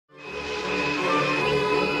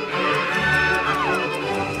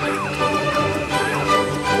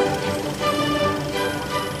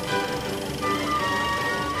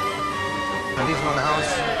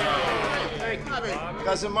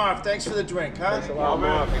Marv, thanks for the drink, huh? Thanks a lot,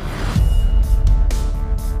 Marv.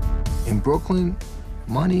 In Brooklyn,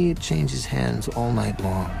 money changes hands all night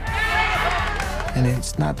long. And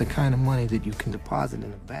it's not the kind of money that you can deposit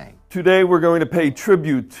in a bank. Today we're going to pay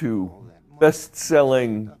tribute to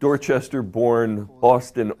best-selling Dorchester-born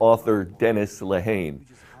Boston author Dennis Lehane.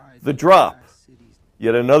 The Drop,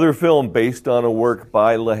 yet another film based on a work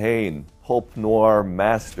by Lehane, pulp noir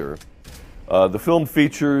master. The film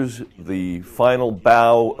features the final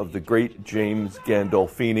bow of the great James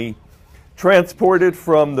Gandolfini, transported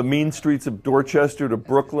from the mean streets of Dorchester to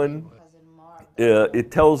Brooklyn.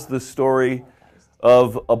 It tells the story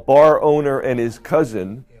of a bar owner and his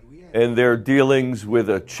cousin and their dealings with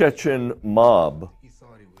a Chechen mob.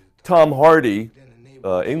 Tom Hardy,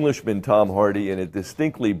 Englishman Tom Hardy, in a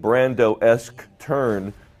distinctly Brando-esque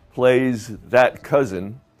turn, plays that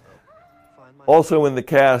cousin. Also in the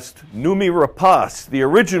cast, Noomi Rapace, the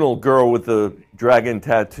original girl with the dragon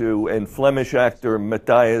tattoo, and Flemish actor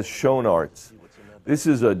Matthias Schoenaerts. This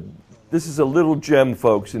is a little gem,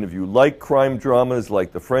 folks, and if you like crime dramas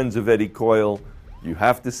like The Friends of Eddie Coyle, you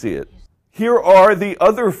have to see it. Here are the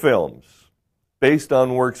other films based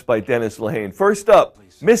on works by Dennis Lehane. First up,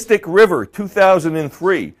 Mystic River,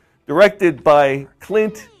 2003, directed by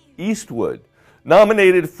Clint Eastwood,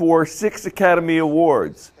 nominated for 6 Academy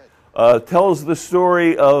Awards. Tells the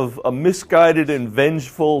story of a misguided and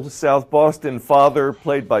vengeful South Boston father,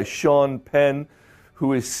 played by Sean Penn,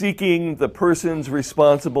 who is seeking the persons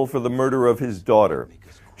responsible for the murder of his daughter.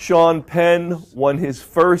 Sean Penn won his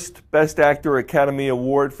first Best Actor Academy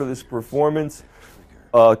Award for this performance.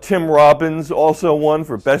 Tim Robbins also won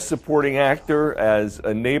for Best Supporting Actor as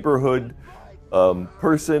a neighborhood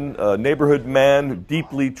person, a neighborhood man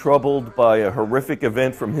deeply troubled by a horrific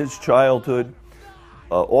event from his childhood.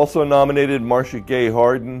 Also nominated Marcia Gay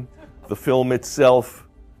Harden, the film itself.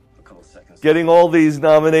 Getting all these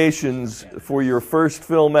nominations for your first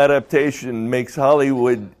film adaptation makes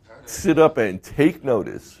Hollywood sit up and take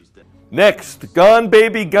notice. Next, Gone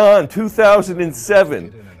Baby Gone,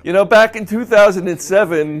 2007. You know, back in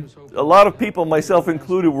 2007, a lot of people, myself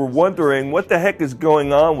included, were wondering what the heck is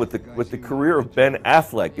going on with the career of Ben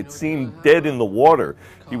Affleck. It seemed dead in the water.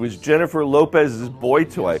 He was Jennifer Lopez's boy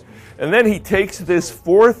toy. And then he takes this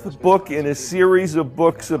 4th book in a series of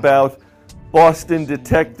books about Boston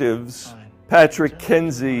detectives, Patrick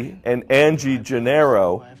Kenzie and Angie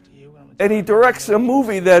Gennaro, and he directs a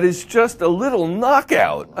movie that is just a little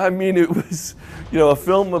knockout. I mean, it was, you know, a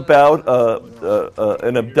film about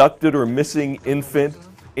an abducted or missing infant.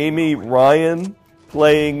 Amy Ryan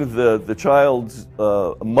playing the child's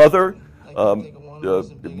mother,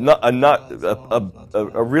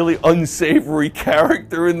 a really unsavory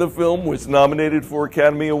character in the film, was nominated for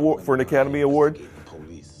an Academy Award.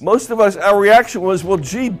 Most of us, our reaction was, well,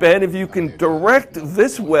 gee, Ben, if you can direct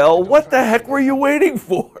this well, what the heck were you waiting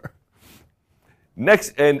for?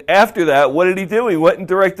 Next, and after that, what did he do? He went and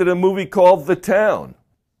directed a movie called The Town.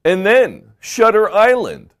 And then, Shutter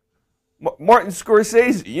Island. Martin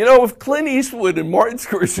Scorsese. You know, if Clint Eastwood and Martin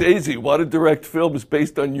Scorsese want to direct films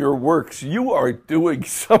based on your works, you are doing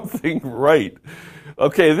something right.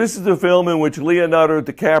 Okay, this is a film in which Leonardo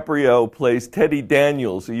DiCaprio plays Teddy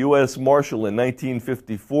Daniels, a U.S. Marshal in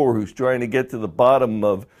 1954 who's trying to get to the bottom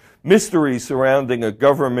of mysteries surrounding a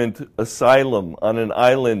government asylum on an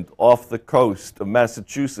island off the coast of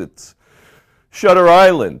Massachusetts. Shutter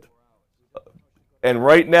Island. And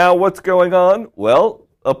right now, what's going on? Well,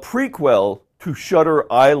 a prequel to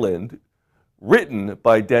Shutter Island, written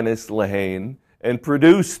by Dennis Lehane and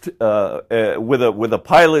produced with a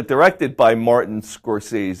pilot directed by Martin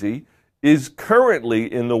Scorsese, is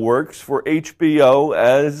currently in the works for HBO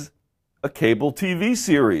as a cable TV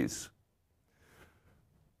series.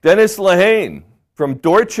 Dennis Lehane, from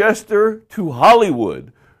Dorchester to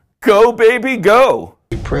Hollywood. Go, baby, go!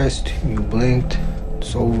 You pressed, you blinked,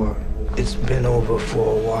 it's over. It's been over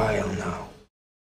for a while now.